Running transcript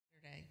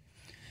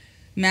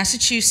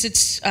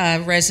Massachusetts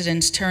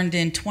residents turned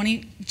in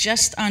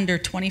just under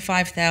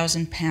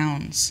 25,000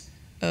 pounds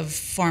of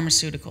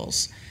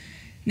pharmaceuticals.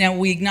 Now,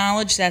 we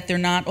acknowledge that they're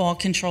not all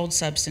controlled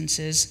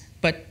substances,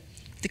 but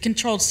the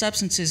controlled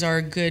substances are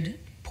a good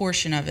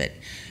portion of it.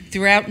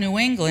 Throughout New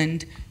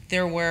England,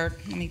 there were,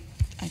 let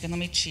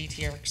me cheat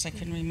here because I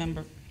couldn't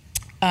remember,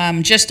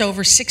 just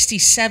over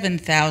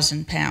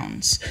 67,000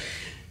 pounds.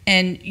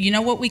 And you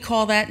know what we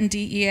call that in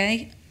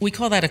DEA? We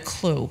call that a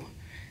clue,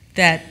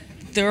 that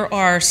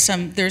there's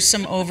some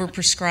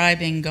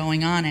overprescribing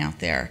going on out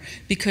there,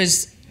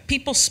 because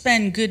people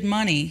spend good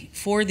money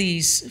for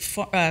these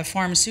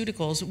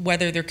pharmaceuticals,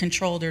 whether they're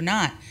controlled or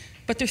not,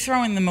 but they're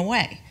throwing them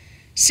away.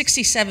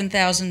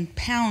 67,000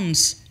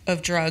 pounds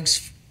of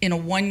drugs in a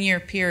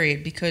one-year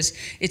period, because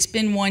it's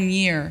been 1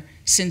 year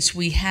since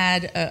we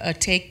had a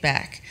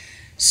take-back.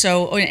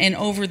 So, and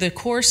over the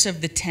course of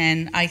the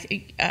 10,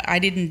 I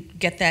didn't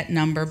get that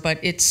number, but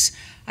it's,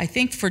 I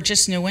think for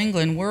just New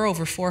England, we're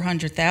over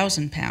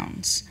 400,000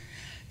 pounds.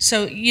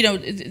 So, you know,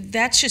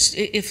 that's just,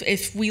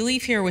 if we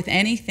leave here with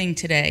anything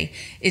today,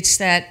 it's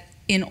that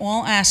in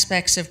all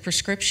aspects of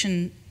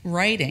prescription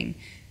writing,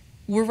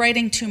 we're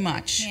writing too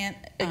much.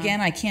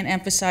 Again, I can't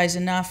emphasize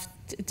enough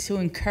to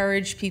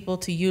encourage people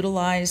to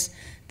utilize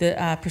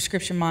the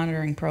prescription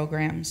monitoring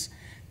programs.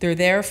 They're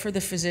there for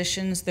the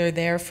physicians, they're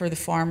there for the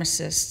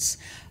pharmacists.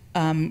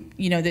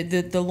 You know,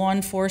 the law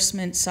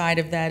enforcement side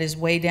of that is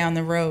way down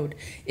the road.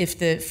 If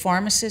the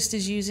pharmacist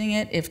is using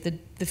it, if the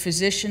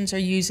physicians are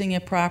using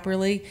it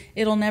properly,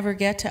 it'll never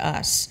get to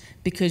us,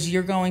 because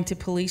you're going to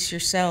police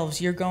yourselves.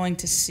 You're going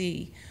to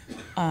see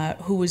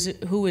who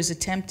is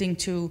attempting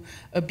to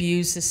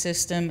abuse the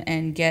system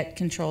and get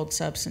controlled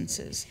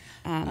substances.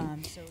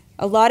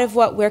 A lot of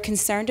what we're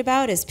concerned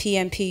about is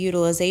PMP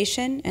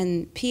utilization,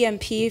 and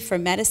PMP for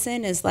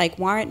medicine is like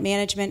warrant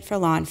management for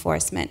law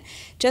enforcement.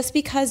 Just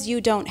because you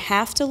don't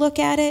have to look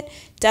at it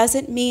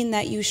doesn't mean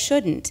that you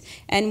shouldn't.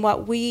 And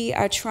what we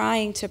are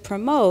trying to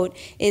promote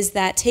is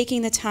that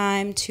taking the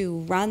time to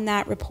run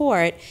that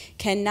report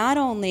can not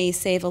only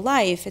save a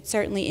life, it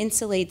certainly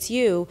insulates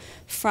you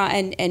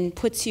from, and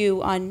puts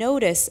you on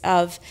notice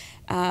of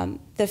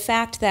the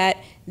fact that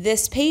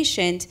this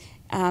patient,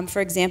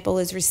 for example,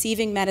 is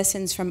receiving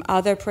medicines from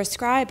other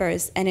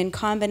prescribers, and in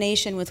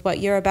combination with what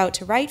you're about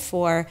to write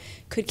for,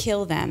 could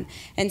kill them.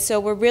 And so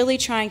we're really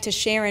trying to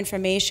share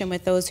information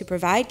with those who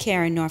provide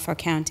care in Norfolk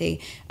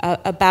County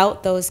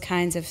about those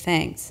kinds of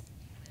things.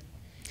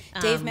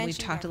 Dave mentioned we've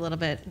talked a little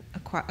bit,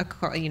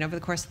 you know, over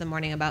the course of the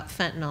morning about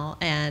fentanyl,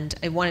 and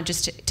I wanted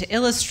just to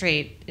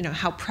illustrate, you know,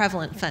 how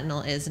prevalent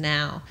fentanyl is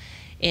now.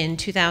 In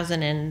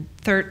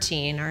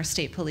 2013, our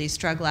state police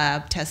drug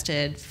lab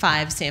tested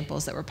 5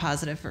 samples that were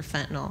positive for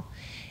fentanyl.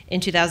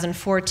 In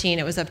 2014,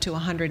 it was up to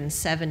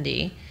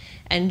 170.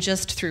 And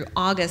just through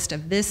August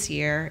of this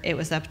year, it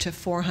was up to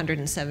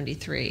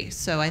 473.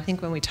 So I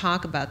think when we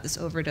talk about this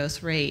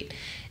overdose rate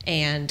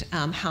and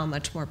how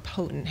much more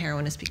potent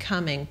heroin is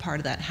becoming,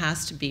 part of that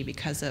has to be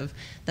because of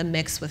the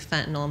mix with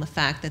fentanyl and the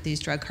fact that these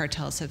drug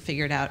cartels have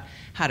figured out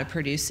how to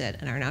produce it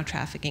and are now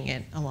trafficking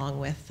it along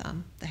with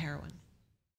the heroin.